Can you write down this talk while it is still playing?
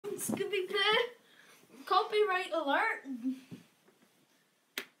Scooby Poo. Copyright alert.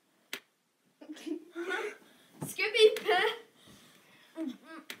 Scooby Poo.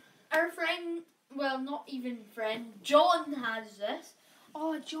 Our friend, well, not even friend, John has this.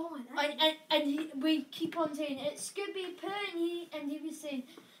 Oh, John. We keep on saying it's Scooby Poo, and he was saying,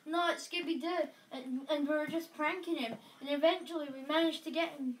 no, it's Scooby Doo, and we were just pranking him, and eventually we managed to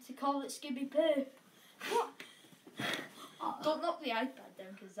get him to call it Scooby Poo. What? Don't knock the iPad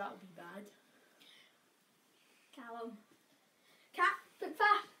down, because that'll be bad. Callum. Cat, quick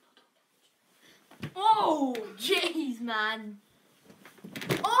fast. Oh, jeez, man.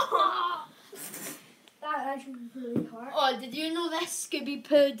 Oh! That actually was really hard. Oh, did you know this Scooby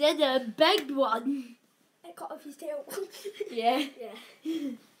Poo did a big one? It cut off his tail. Yeah.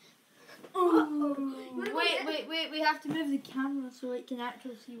 Yeah. Oh. Wait, we have to move the camera so it can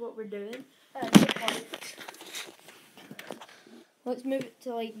actually see what we're doing. Let's move it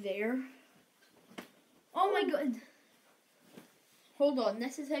to like there. Oh my god. Hold on,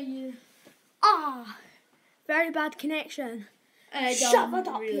 this is how you... Ah! Very bad connection. It Shut doesn't it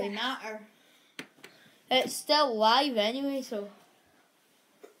up, really yeah. matter. It's still live anyway, so...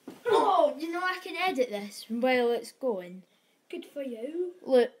 Oh! You know I can edit this while it's going. Good for you.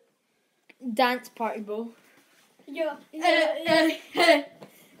 Look. Dance party ball. Yeah.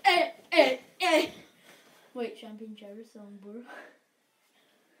 Wait, champagne shower song, bro.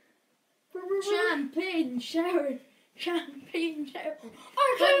 Champagne shower. Champagne shower.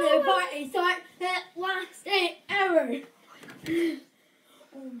 When the party starts, it lasts 8 hours.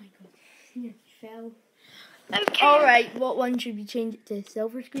 Oh my god. Nearly fell. Okay. Alright, what one should we change it to?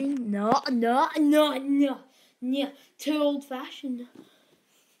 Silver screen? No. Too old fashioned.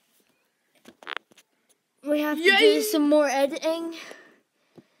 We have to do some more editing.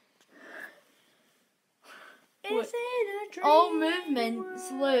 It's in a dream. All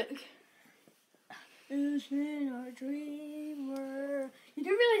movements, look. It's in a dream. You do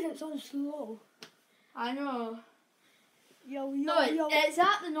realise it's so slow. I know. Yo. No, it's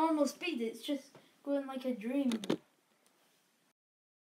at the normal speed. It's just going like a dream.